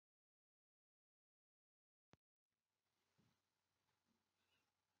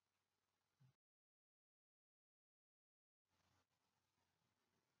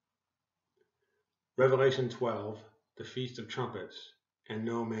Revelation 12, the Feast of Trumpets, and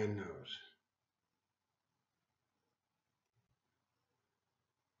no man knows.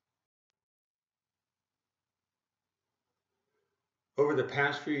 Over the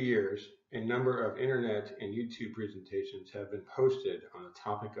past few years, a number of internet and YouTube presentations have been posted on the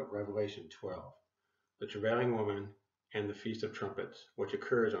topic of Revelation 12, the travailing woman and the Feast of Trumpets, which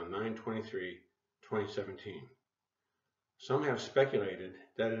occurs on 9/23/2017. Some have speculated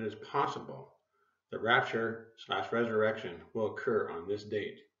that it is possible the rapture/resurrection will occur on this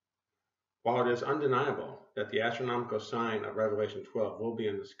date. While it is undeniable that the astronomical sign of Revelation 12 will be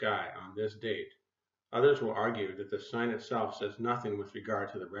in the sky on this date, others will argue that the sign itself says nothing with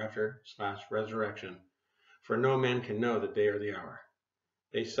regard to the rapture/resurrection, for no man can know the day or the hour.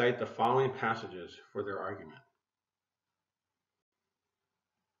 They cite the following passages for their argument.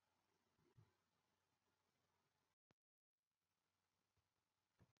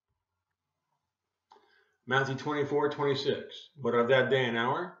 Matthew 24:26, but of that day and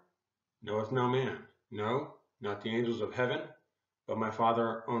hour knoweth no man, no, not the angels of heaven, but my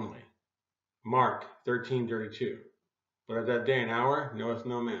Father only. Mark 13:32, but of that day and hour knoweth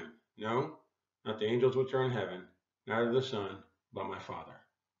no man, no, not the angels which are in heaven, neither the Son, but my Father.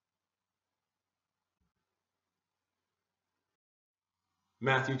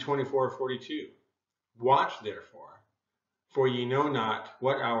 Matthew 24:42, watch therefore, for ye know not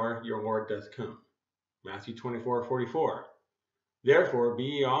what hour your Lord doth come. Matthew 24:44, therefore be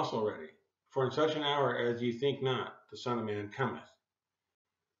ye also ready, for in such an hour as ye think not, the Son of Man cometh.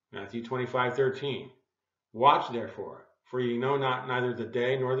 Matthew 25:13, watch therefore, for ye know not neither the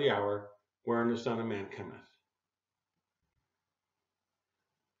day nor the hour wherein the Son of Man cometh.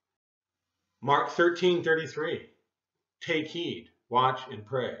 Mark 13:33, take heed, watch and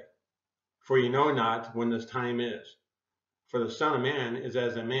pray, for ye know not when this time is. For the Son of Man is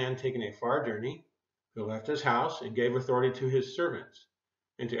as a man taking a far journey, who left his house and gave authority to his servants,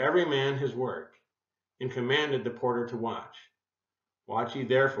 and to every man his work, and commanded the porter to watch. Watch ye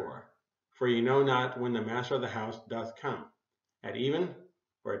therefore, for ye know not when the master of the house doth come, at even,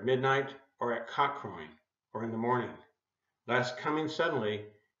 or at midnight, or at cock crowing, or in the morning, lest coming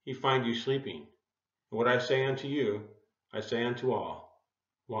suddenly he find you sleeping. And what I say unto you, I say unto all,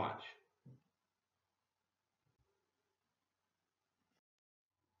 watch.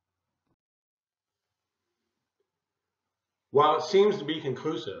 While it seems to be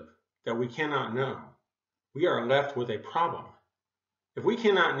conclusive that we cannot know, we are left with a problem. If we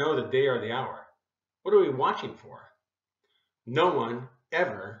cannot know the day or the hour, what are we watching for? No one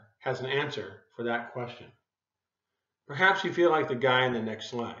ever has an answer for that question. Perhaps you feel like the guy in the next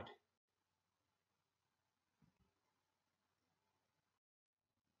slide.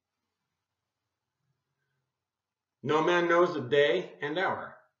 No man knows the day and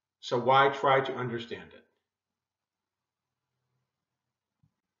hour, so why try to understand it?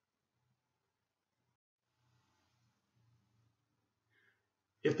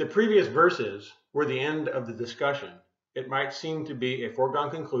 If the previous verses were the end of the discussion, it might seem to be a foregone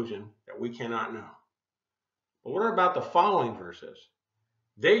conclusion that we cannot know. But what about the following verses?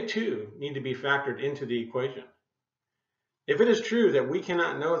 They too need to be factored into the equation. If it is true that we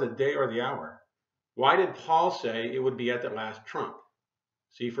cannot know the day or the hour, why did Paul say it would be at the last trump?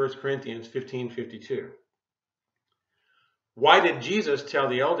 See 1 Corinthians 15:52. Why did Jesus tell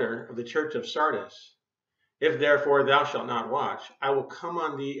the elder of the church of Sardis, if therefore thou shalt not watch, I will come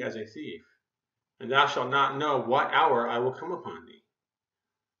on thee as a thief, and thou shalt not know what hour I will come upon thee?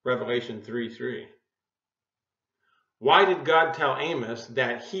 Revelation 3:3. Why did God tell Amos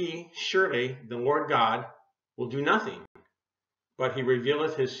that he, surely the Lord God, will do nothing, but he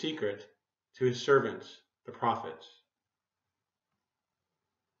revealeth his secret to his servants, the prophets?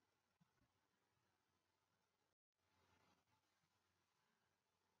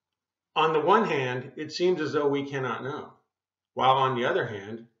 On the one hand, it seems as though we cannot know, while on the other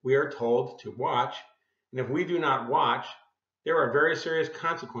hand, we are told to watch, and if we do not watch, there are very serious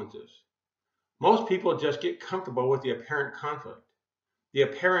consequences. Most people just get comfortable with the apparent conflict. The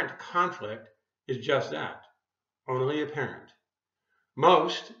apparent conflict is just that, only apparent.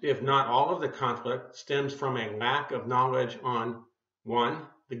 Most, if not all of the conflict stems from a lack of knowledge on 1.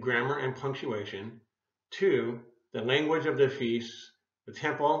 The grammar and punctuation, 2. The language of the feasts, the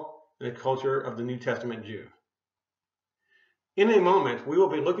temple, and the culture of the New Testament Jew. In a moment, we will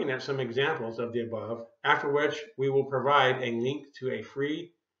be looking at some examples of the above, after which we will provide a link to a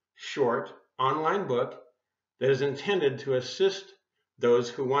free, short, online book that is intended to assist those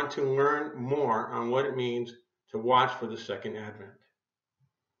who want to learn more on what it means to watch for the second advent.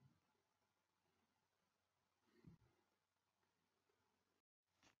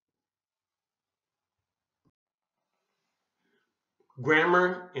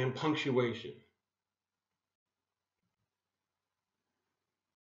 Grammar and punctuation.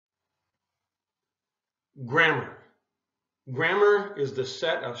 Grammar. Grammar is the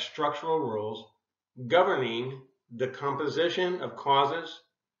set of structural rules governing the composition of clauses,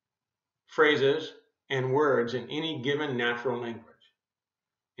 phrases, and words in any given natural language.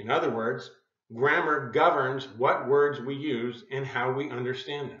 In other words, grammar governs what words we use and how we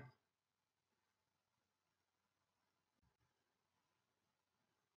understand them.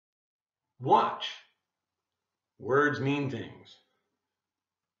 Watch. Words mean things.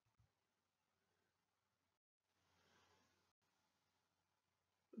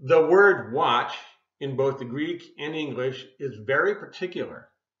 The word watch in both the Greek and English is very particular.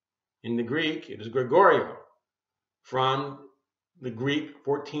 In the Greek, it is Gregorio, from the Greek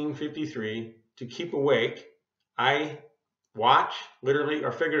 1453, to keep awake. I watch, literally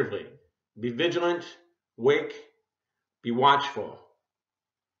or figuratively. Be vigilant, wake, be watchful.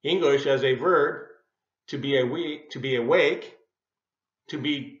 English as a verb, to be awake, to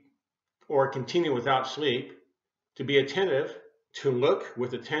be or continue without sleep, to be attentive, to look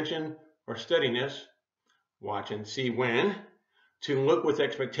with attention or steadiness, watch and see when, to look with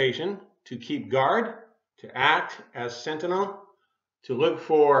expectation, to keep guard, to act as sentinel, to look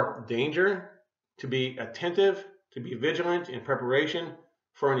for danger, to be attentive, to be vigilant in preparation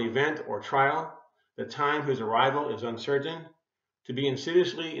for an event or trial, the time whose arrival is uncertain, to be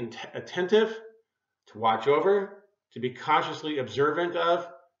insidiously attentive, to watch over, to be cautiously observant of,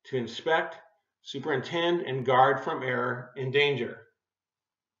 to inspect, superintend, and guard from error and danger.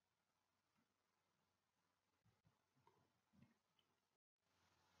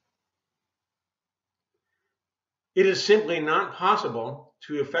 It is simply not possible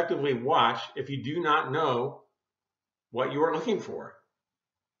to effectively watch if you do not know what you are looking for.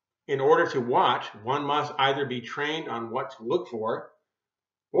 In order to watch, one must either be trained on what to look for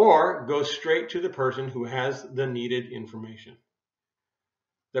or go straight to the person who has the needed information.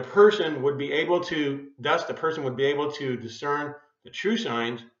 The person would be able to discern the true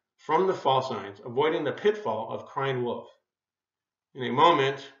signs from the false signs, avoiding the pitfall of crying wolf. In a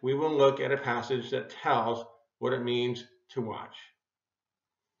moment, we will look at a passage that tells what it means to watch.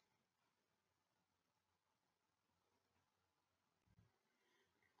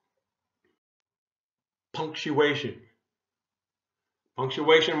 Punctuation.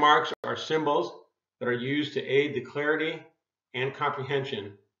 Punctuation marks are symbols that are used to aid the clarity and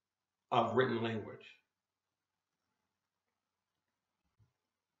comprehension of written language.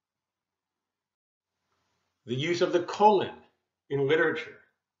 The use of the colon in literature.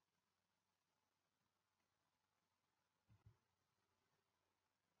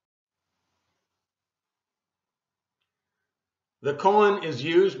 The colon is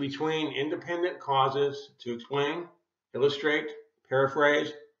used between independent clauses to explain, illustrate,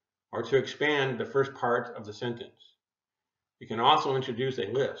 paraphrase, or to expand the first part of the sentence. You can also introduce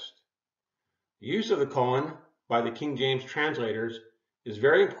a list. The use of the colon by the King James translators is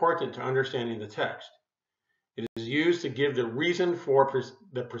very important to understanding the text. It is used to give the reason for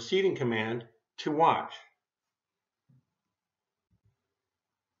the preceding command to watch.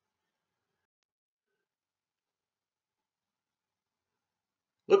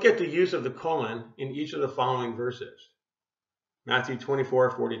 Look at the use of the colon in each of the following verses. Matthew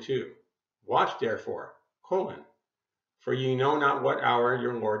 24:42. Watch therefore, colon, for ye know not what hour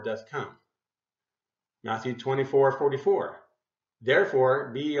your Lord doth come. Matthew 24:44. Therefore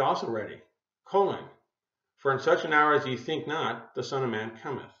be ye also ready, colon, for in such an hour as ye think not, the Son of Man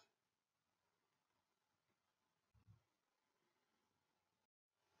cometh.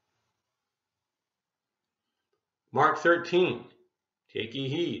 Mark 13. Take ye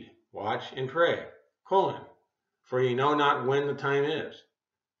heed, watch and pray, colon, for ye know not when the time is.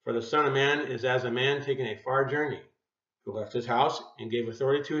 For the Son of Man is as a man taking a far journey, who left his house and gave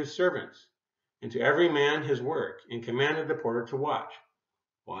authority to his servants, and to every man his work, and commanded the porter to watch.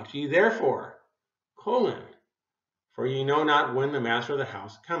 Watch ye therefore, colon, for ye know not when the master of the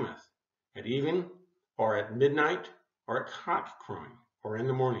house cometh, at even, or at midnight, or at cock crowing, or in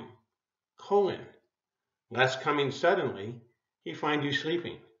the morning, colon, lest coming suddenly he find you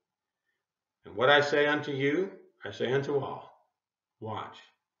sleeping. And what I say unto you, I say unto all, watch.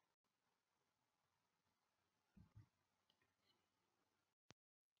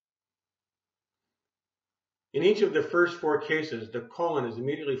 In each of the first four cases, the colon is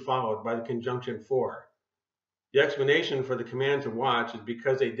immediately followed by the conjunction for. The explanation for the command to watch is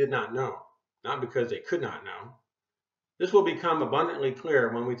because they did not know, not because they could not know. This will become abundantly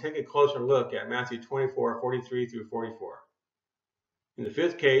clear when we take a closer look at Matthew 24:43 through 44. In the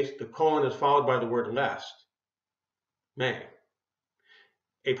fifth case, the colon is followed by the word lest, may.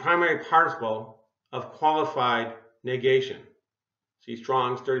 a primary participle of qualified negation. See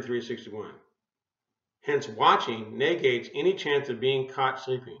Strong's 3361. Hence, watching negates any chance of being caught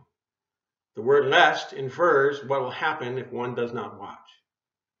sleeping. The word lest infers what will happen if one does not watch.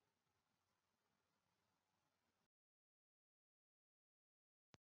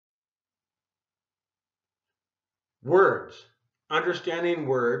 Words. Understanding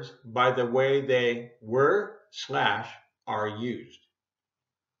words by the way they were/are used.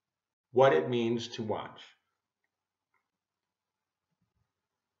 What it means to watch.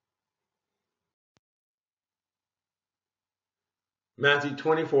 Matthew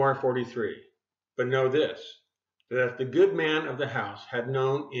 24:43. But know this, that if the good man of the house had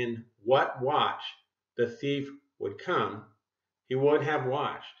known in what watch the thief would come, he would have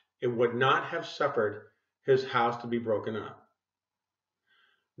watched. It would not have suffered his house to be broken up.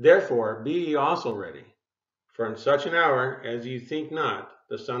 Therefore be ye also ready, for in such an hour as ye think not,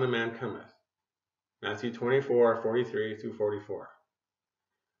 the Son of Man cometh. Matthew 24:43 through 44.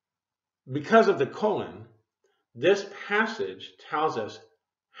 Because of the colon, this passage tells us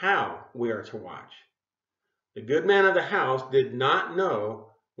how we are to watch. The good man of the house did not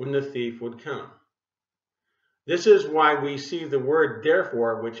know when the thief would come. This is why we see the word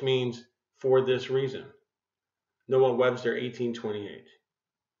therefore, which means for this reason. Noah Webster 1828.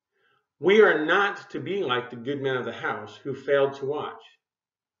 We are not to be like the good man of the house who failed to watch.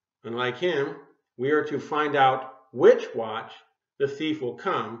 Unlike him, we are to find out which watch the thief will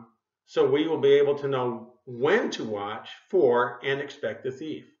come, so we will be able to know when to watch for and expect the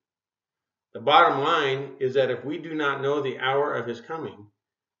thief. The bottom line is that if we do not know the hour of his coming,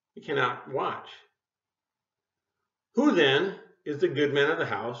 we cannot watch. Who then is the good man of the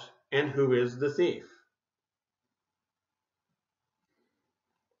house, and who is the thief?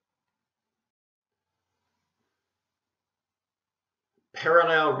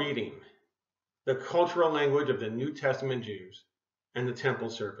 Parallel reading. The cultural language of the New Testament Jews and the temple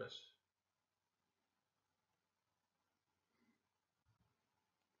service.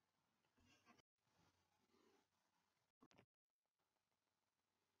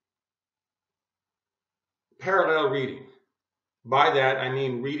 Parallel reading. By that, I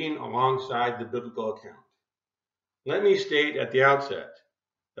mean reading alongside the biblical account. Let me state at the outset,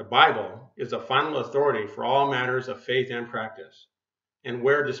 the Bible is the final authority for all matters of faith and practice, and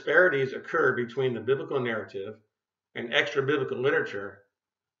where disparities occur between the biblical narrative and extra-biblical literature,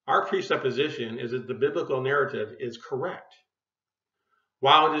 our presupposition is that the biblical narrative is correct.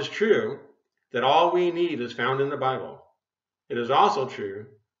 While it is true that all we need is found in the Bible, it is also true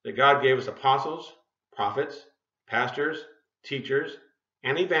that God gave us apostles, prophets, pastors, teachers,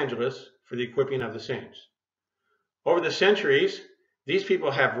 and evangelists for the equipping of the saints. Over the centuries, these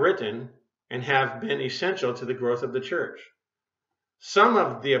people have written and have been essential to the growth of the church. Some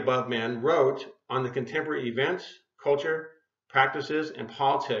of the above men wrote on the contemporary events, culture, practices, and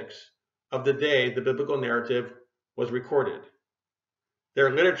politics of the day the biblical narrative was recorded.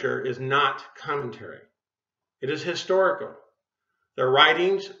 Their literature is not commentary. It is historical. Their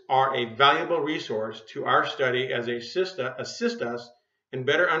writings are a valuable resource to our study as they assist us in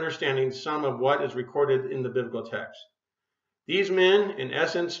better understanding some of what is recorded in the biblical text. These men, in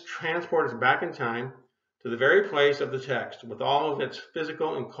essence, transport us back in time to the very place of the text with all of its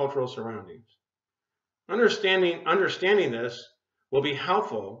physical and cultural surroundings. Understanding this will be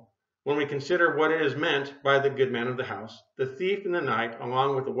helpful when we consider what is meant by the good man of the house, the thief in the night,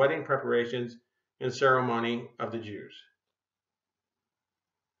 along with the wedding preparations and ceremony of the Jews.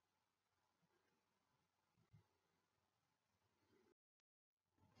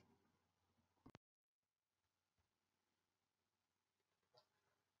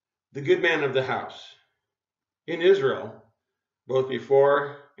 The good man of the house. In Israel, both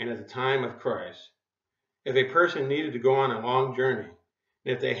before and at the time of Christ, if a person needed to go on a long journey,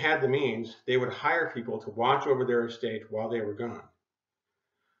 and if they had the means, they would hire people to watch over their estate while they were gone.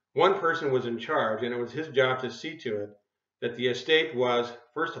 One person was in charge, and it was his job to see to it that the estate was,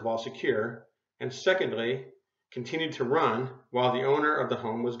 first of all, secure, and secondly, continued to run while the owner of the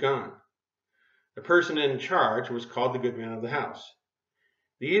home was gone. The person in charge was called the good man of the house.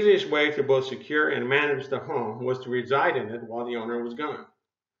 The easiest way to both secure and manage the home was to reside in it while the owner was gone.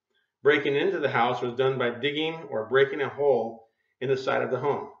 Breaking into the house was done by digging or breaking a hole in the side of the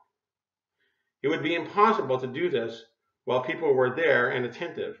home. It would be impossible to do this while people were there and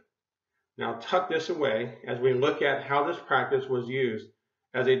attentive. Now tuck this away as we look at how this practice was used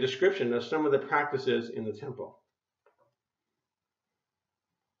as a description of some of the practices in the temple.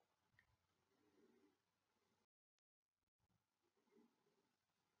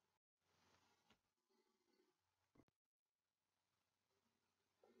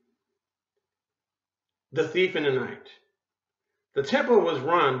 The thief in the night. The temple was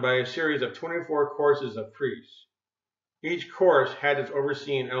run by a series of 24 courses of priests. Each course had its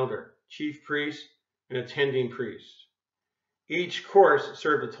overseeing elder, chief priest, and attending priests. Each course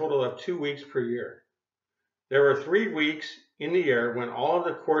served a total of 2 weeks per year. There were 3 weeks in the year when all of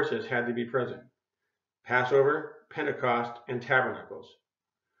the courses had to be present: Passover, Pentecost, and Tabernacles.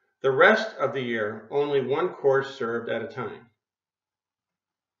 The rest of the year, only one course served at a time.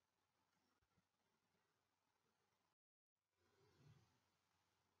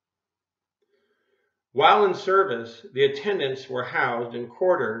 While in service, the attendants were housed in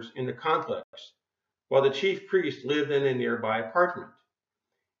quarters in the complex, while the chief priest lived in a nearby apartment.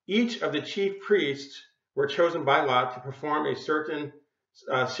 Each of the chief priests were chosen by lot to perform a certain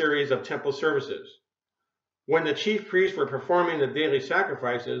series of temple services. When the chief priests were performing the daily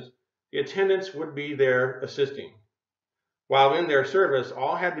sacrifices, the attendants would be there assisting. While in their service,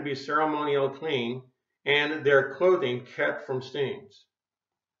 all had to be ceremonially clean and their clothing kept from stains.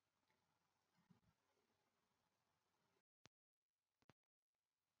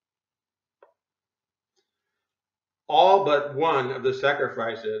 All but one of the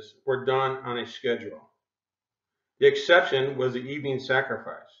sacrifices were done on a schedule. The exception was the evening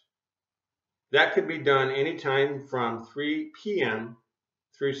sacrifice. That could be done anytime from 3 p.m.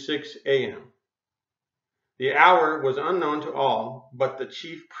 through 6 a.m. The hour was unknown to all but the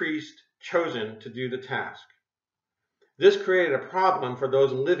chief priest chosen to do the task. This created a problem for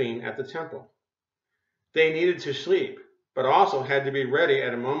those living at the temple. They needed to sleep, but also had to be ready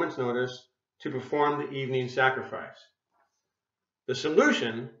at a moment's notice to perform the evening sacrifice. The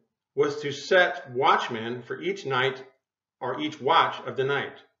solution was to set watchmen for each night or each watch of the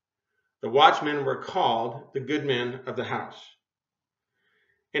night. The watchmen were called the good men of the house.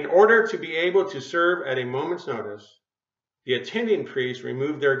 In order to be able to serve at a moment's notice, the attending priests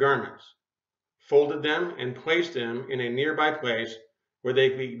removed their garments, folded them, and placed them in a nearby place where they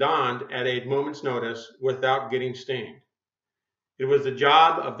could be donned at a moment's notice without getting stained. It was the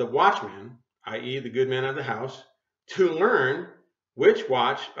job of the watchman, i.e. the good man of the house, to learn which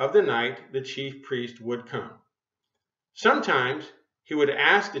watch of the night the chief priest would come. Sometimes he would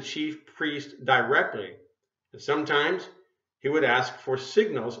ask the chief priest directly, and sometimes he would ask for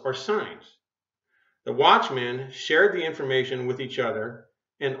signals or signs. The watchmen shared the information with each other,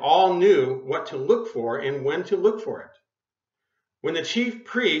 and all knew what to look for and when to look for it. When the chief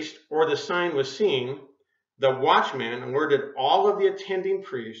priest or the sign was seen, the watchman alerted all of the attending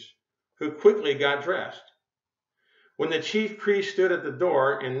priests, who quickly got dressed. When the chief priest stood at the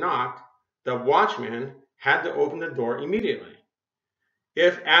door and knocked, the watchman had to open the door immediately.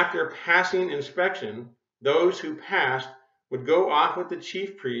 If after passing inspection, those who passed would go off with the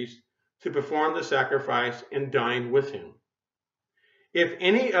chief priest to perform the sacrifice and dine with him. If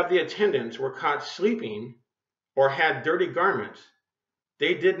any of the attendants were caught sleeping or had dirty garments,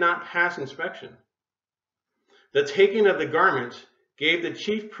 they did not pass inspection. The taking of the garments gave the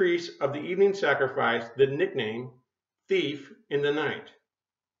chief priest of the evening sacrifice the nickname thief in the night.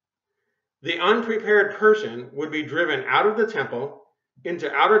 The unprepared person would be driven out of the temple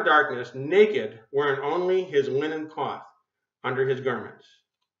into outer darkness naked, wearing only his linen cloth under his garments,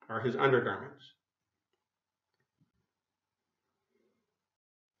 or his undergarments.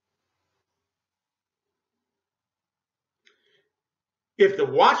 If the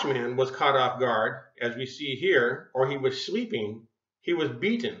watchman was caught off guard, as we see here, or he was sleeping, he was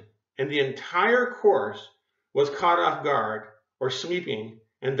beaten, and the entire course was caught off guard or sleeping,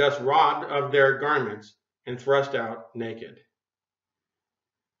 and thus robbed of their garments and thrust out naked.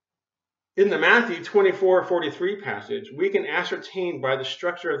 In the Matthew 24:43 passage, we can ascertain by the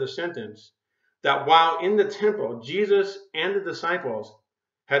structure of the sentence that while in the temple, Jesus and the disciples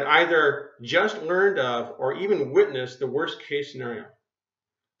had either just learned of or even witnessed the worst case scenario.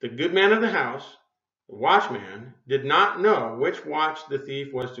 The good man of the house, the watchman, did not know which watch the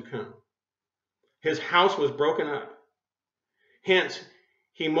thief was to come. His house was broken up. Hence,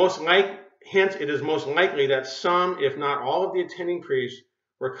 it is most likely that some, if not all, of the attending priests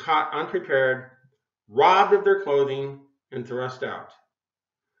were caught unprepared, robbed of their clothing, and thrust out.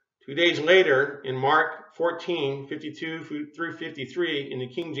 2 days later, in Mark 14:52 through 53 in the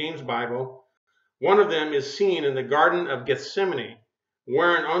King James Bible, one of them is seen in the Garden of Gethsemane,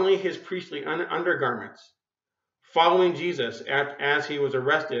 wearing only his priestly undergarments, following Jesus as he was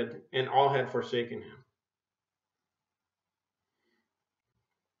arrested and all had forsaken him.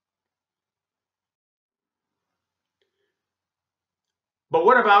 But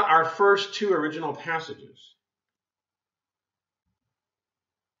what about our first two original passages?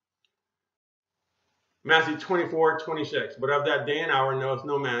 Matthew 24:26. But of that day and hour knoweth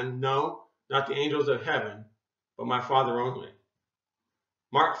no man, no, not the angels of heaven, but my Father only.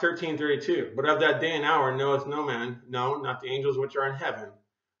 Mark 13:32, but of that day and hour knoweth no man, no, not the angels which are in heaven,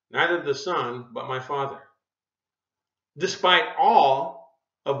 neither the Son, but my Father. Despite all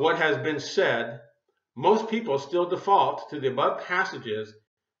of what has been said, most people still default to the above passages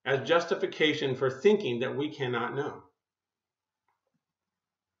as justification for thinking that we cannot know.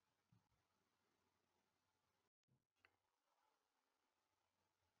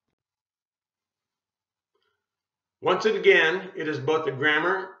 Once again, it is both the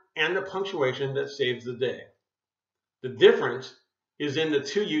grammar and the punctuation that saves the day. The difference is in the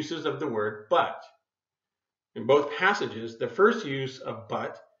two uses of the word but. In both passages, the first use of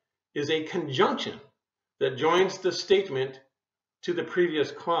but is a conjunction that joins the statement to the previous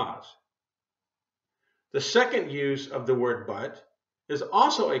clause. The second use of the word but is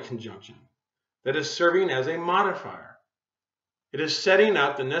also a conjunction that is serving as a modifier. It is setting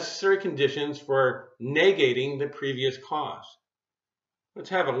up the necessary conditions for negating the previous clause. Let's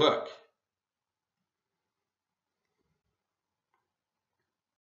have a look.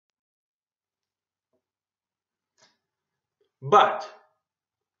 But,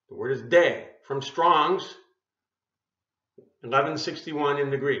 the word is day, from Strong's 1161 in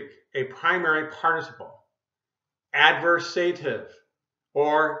the Greek, a primary participle, adversative,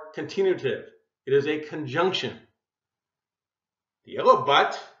 or continuative. It is a conjunction. The yellow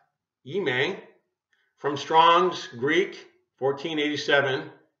but, ime, from Strong's Greek 1487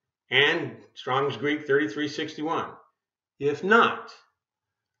 and Strong's Greek 3361. If not,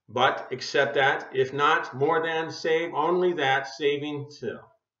 but, except that, if not, more than, save, only that, saving till.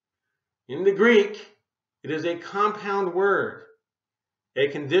 In the Greek, it is a compound word, a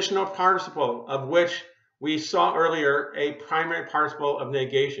conditional participle of which we saw earlier a primary participle of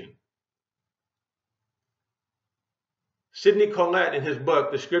negation. Sidney Colette, in his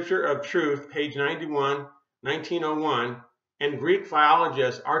book, The Scripture of Truth, page 91, 1901, and Greek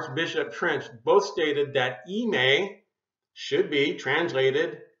philologist Archbishop Trench both stated that ime should be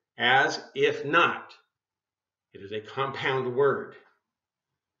translated as if not. It is a compound word.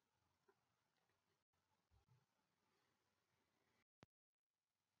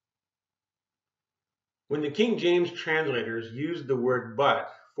 When the King James translators used the word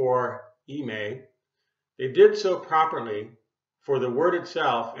but for ime, they did so properly, for the word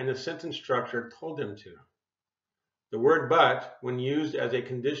itself and the sentence structure told them to. The word but, when used as a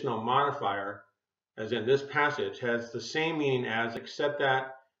conditional modifier, as in this passage, has the same meaning as except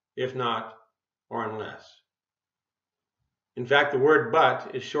that, if not, or unless. In fact, the word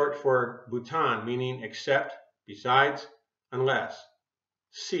but is short for Bhutan, meaning except, besides, unless.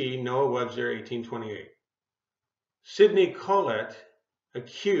 See Noah Webster, 1828. Sidney Colette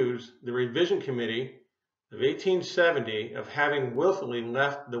accused the Revision Committee of 1870 of having willfully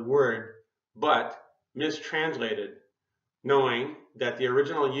left the word but mistranslated, knowing that the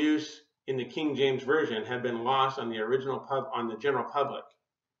original use in the King James Version had been lost on the general public.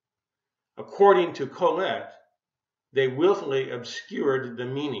 According to Colette, they willfully obscured the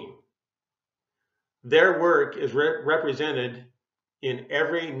meaning. Their work is represented in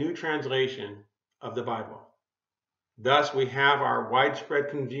every new translation of the Bible. Thus, we have our widespread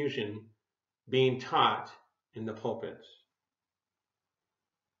confusion being taught in the pulpits.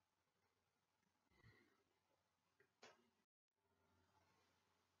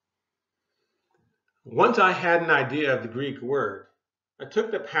 Once I had an idea of the Greek word, I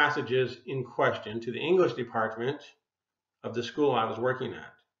took the passages in question to the English department of the school I was working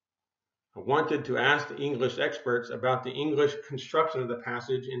at. I wanted to ask the English experts about the English construction of the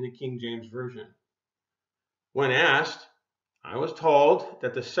passage in the King James Version. When asked, I was told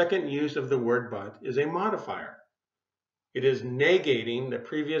that the second use of the word but is a modifier. It is negating the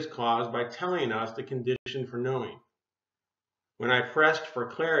previous clause by telling us the condition for knowing. When I pressed for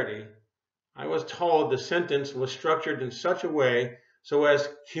clarity, I was told the sentence was structured in such a way so as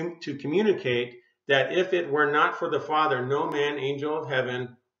to communicate that if it were not for the Father, no man, angel of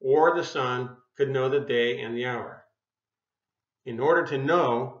heaven, or the Son could know the day and the hour. In order to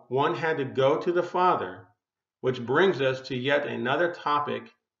know, one had to go to the Father, which brings us to yet another topic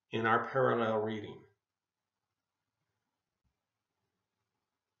in our parallel reading.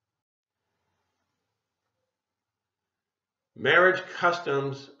 Marriage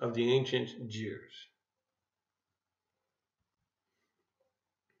customs of the ancient Jews.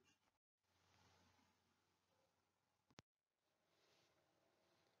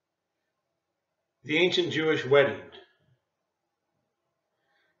 The ancient Jewish wedding.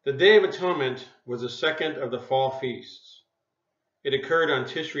 The Day of Atonement was the second of the fall feasts. It occurred on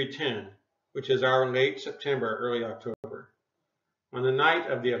Tishri 10, which is our late September, early October. On the night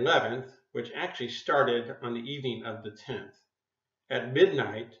of the 11th, which actually started on the evening of the 10th. At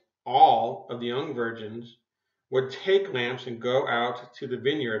midnight, all of the young virgins would take lamps and go out to the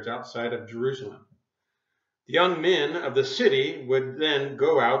vineyards outside of Jerusalem. The young men of the city would then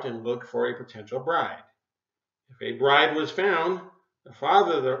go out and look for a potential bride. If a bride was found, the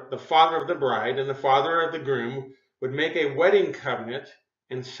father of the bride and the father of the groom would make a wedding covenant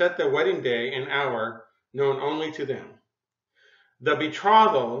and set the wedding day and hour known only to them. The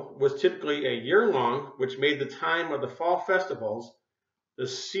betrothal was typically a year long, which made the time of the fall festivals the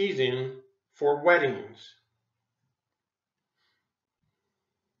season for weddings.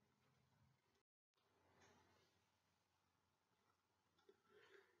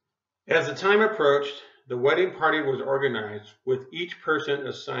 As the time approached, the wedding party was organized with each person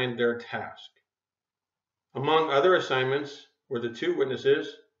assigned their task. Among other assignments were the 2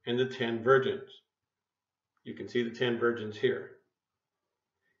 witnesses and the 10 virgins. You can see the 10 virgins here.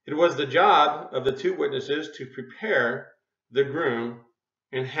 It was the job of the 2 witnesses to prepare the groom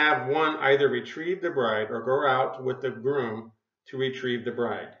and have one either retrieve the bride or go out with the groom to retrieve the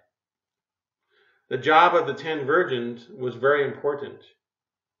bride. The job of the 10 virgins was very important.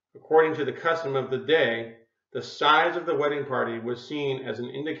 According to the custom of the day, the size of the wedding party was seen as an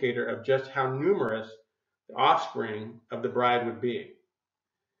indicator of just how numerous the offspring of the bride would be.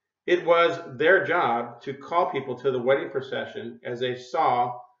 It was their job to call people to the wedding procession as they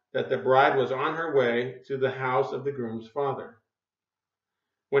saw that the bride was on her way to the house of the groom's father.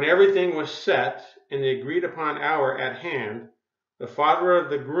 When everything was set and the agreed upon hour at hand, the father of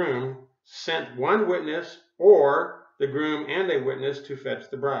the groom sent one witness or the groom and a witness to fetch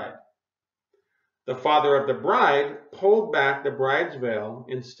the bride. The father of the bride pulled back the bride's veil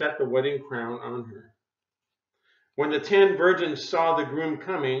and set the wedding crown on her. When the 10 virgins saw the groom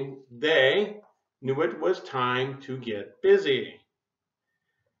coming, they knew it was time to get busy.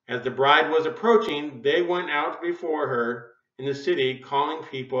 As the bride was approaching, they went out before her in the city, calling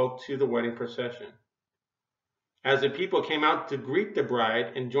people to the wedding procession. As the people came out to greet the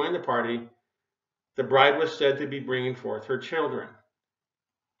bride and join the party, the bride was said to be bringing forth her children.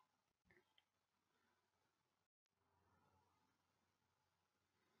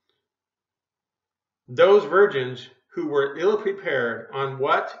 Those virgins who were ill-prepared on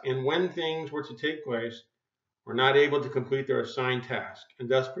what and when things were to take place were not able to complete their assigned task and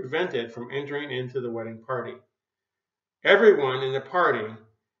thus prevented from entering into the wedding party. Everyone in the party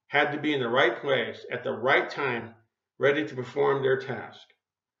had to be in the right place at the right time, ready to perform their task.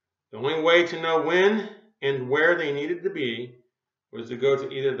 The only way to know when and where they needed to be was to go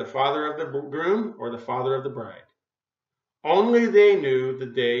to either the father of the groom or the father of the bride. Only they knew the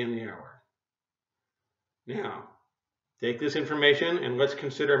day and the hour. Now, take this information and let's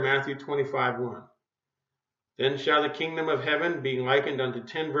consider Matthew 25:1. Then shall the kingdom of heaven be likened unto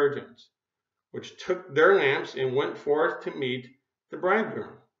 10 virgins, which took their lamps and went forth to meet the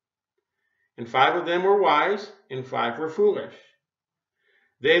bridegroom. And 5 of them were wise, and 5 were foolish.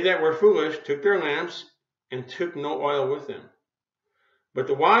 They that were foolish took their lamps and took no oil with them. But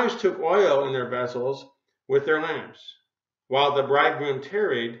the wise took oil in their vessels with their lamps. While the bridegroom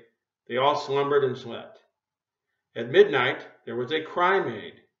tarried, they all slumbered and slept. At midnight there was a cry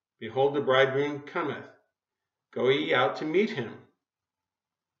made, Behold, the bridegroom cometh. Go ye out to meet him.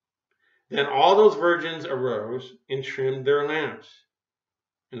 Then all those virgins arose and trimmed their lamps.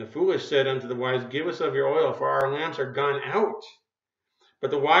 And the foolish said unto the wise, Give us of your oil, for our lamps are gone out. But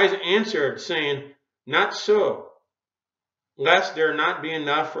the wise answered, saying, Not so, lest there not be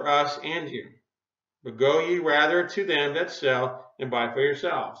enough for us and you. But go ye rather to them that sell, and buy for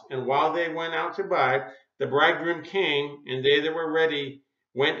yourselves. And while they went out to buy, the bridegroom came, and they that were ready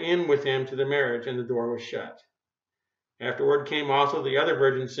went in with him to the marriage, and the door was shut. Afterward came also the other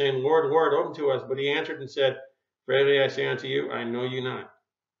virgins, saying, Lord, Lord, open to us. But he answered and said, Verily I say unto you, I know you not.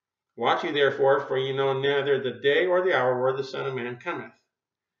 Watch ye therefore, for ye know neither the day or the hour where the Son of Man cometh.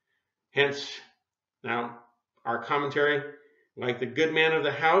 Hence, now, our commentary, like the good man of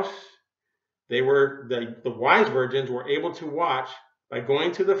the house, they were the wise virgins were able to watch by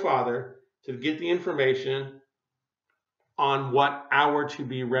going to the Father to get the information on what hour to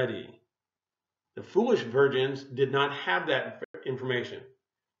be ready. The foolish virgins did not have that information.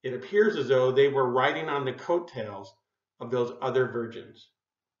 It appears as though they were riding on the coattails of those other virgins.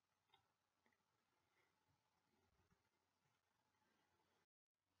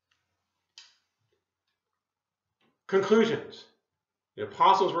 Conclusions. The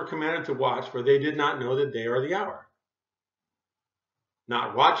apostles were commanded to watch, for they did not know the day or the hour.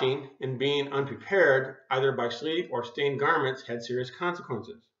 Not watching and being unprepared, either by sleep or stained garments, had serious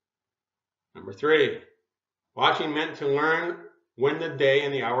consequences. Number 3, watching meant to learn when the day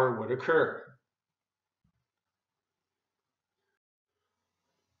and the hour would occur.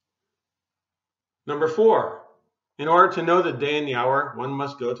 Number 4, in order to know the day and the hour, one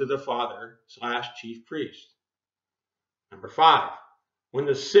must go to the father/chief priest. Number 5, when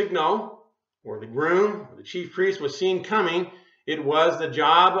the signal or the groom or the chief priest was seen coming, it was the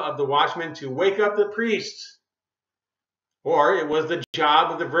job of the watchman to wake up the priests, or it was the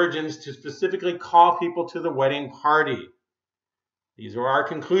job of the virgins to specifically call people to the wedding party. These are our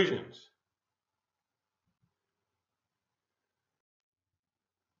conclusions.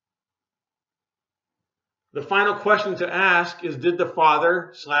 The final question to ask is, did the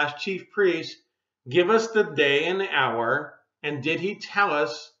father/chief priest give us the day and the hour, and did he tell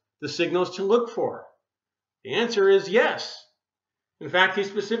us the signals to look for? The answer is yes. In fact, he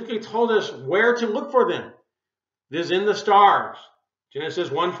specifically told us where to look for them. It is in the stars, Genesis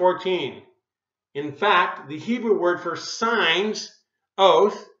 1:14. In fact, the Hebrew word for signs,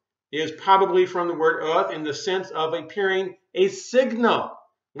 oath, is probably from the word oath in the sense of appearing a signal,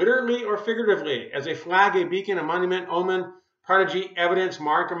 literally or figuratively, as a flag, a beacon, a monument, omen, prodigy, evidence,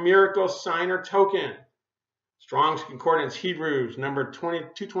 mark, a miracle, sign, or token. Strong's Concordance, Hebrews, number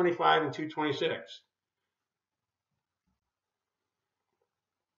 225 and 226.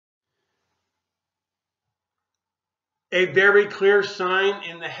 A very clear sign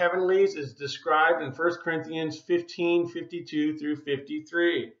in the heavenlies is described in 1 Corinthians 15:52 through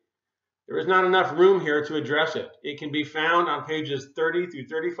 53. There is not enough room here to address it. It can be found on pages 30 through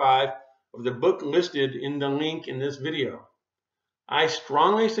 35 of the book listed in the link in this video. I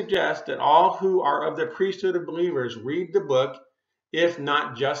strongly suggest that all who are of the priesthood of believers read the book, if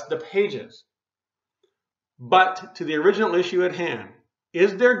not just the pages. But to the original issue at hand,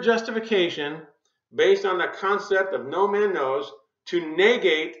 is there justification based on the concept of no man knows to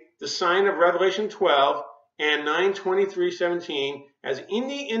negate the sign of Revelation 12 and 9:23:17 as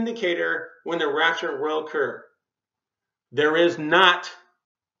any indicator when the rapture will occur? There is not.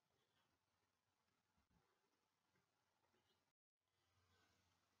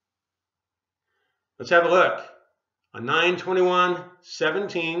 Let's have a look. On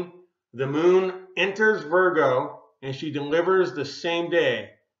 9:21:17, the moon enters Virgo and she delivers the same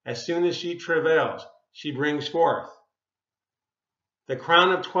day. As soon as she travails, she brings forth. The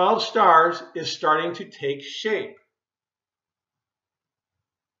crown of 12 stars is starting to take shape.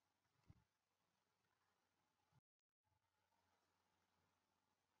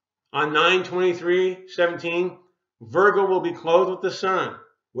 On 9:23:17, Virgo will be clothed with the sun,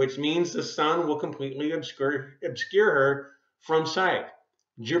 which means the sun will completely obscure her from sight.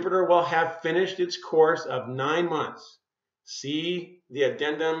 Jupiter will have finished its course of 9 months. See the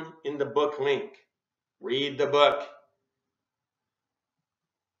addendum in the book link. Read the book.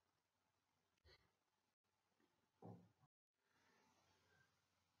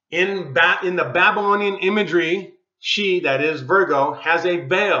 In the Babylonian imagery, she, that is Virgo, has a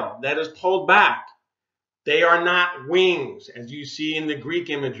veil that is pulled back. They are not wings, as you see in the Greek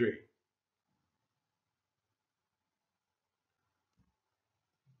imagery.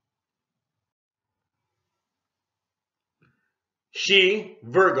 She,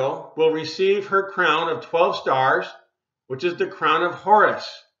 Virgo, will receive her crown of 12 stars, which is the crown of Horus.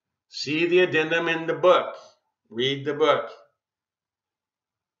 See the addendum in the book. Read the book.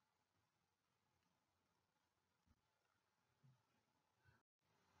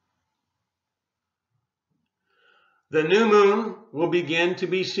 The new moon will begin to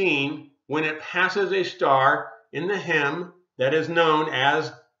be seen when it passes a star in the hem that is known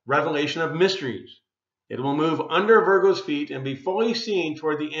as Revelation of Mysteries. It will move under Virgo's feet and be fully seen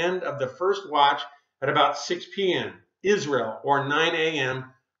toward the end of the first watch at about 6 p.m. Israel, or 9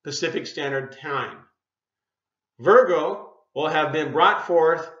 a.m. Pacific Standard Time. Virgo will have brought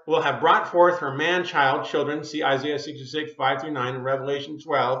forth her man-child children. See Isaiah 66, 5 through 9, and Revelation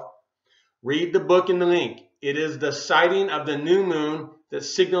 12. Read the book in the link. It is the sighting of the new moon that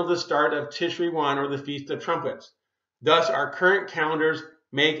signaled the start of Tishri 1, or the Feast of Trumpets. Thus, our current calendars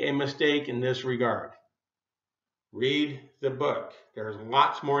make a mistake in this regard. Read the book. There's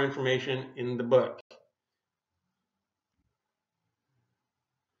lots more information in the book.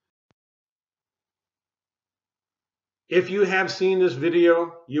 If you have seen this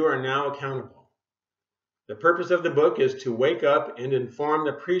video, you are now accountable. The purpose of the book is to wake up and inform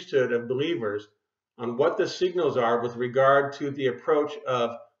the priesthood of believers on what the signals are with regard to the approach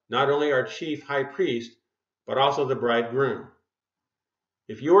of not only our chief high priest, but also the bridegroom.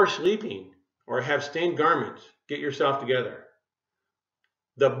 If you are sleeping or have stained garments, get yourself together.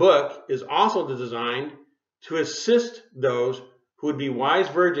 The book is also designed to assist those who would be wise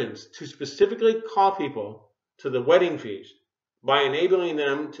virgins to specifically call people to the wedding feast by enabling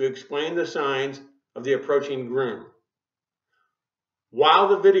them to explain the signs of the approaching groom. While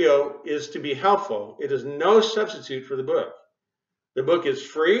the video is to be helpful, it is no substitute for the book. The book is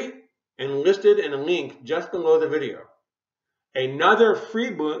free and listed in a link just below the video. Another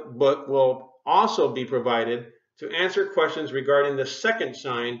free book will also be provided to answer questions regarding the second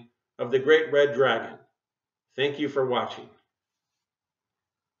sign of the Great Red Dragon. Thank you for watching.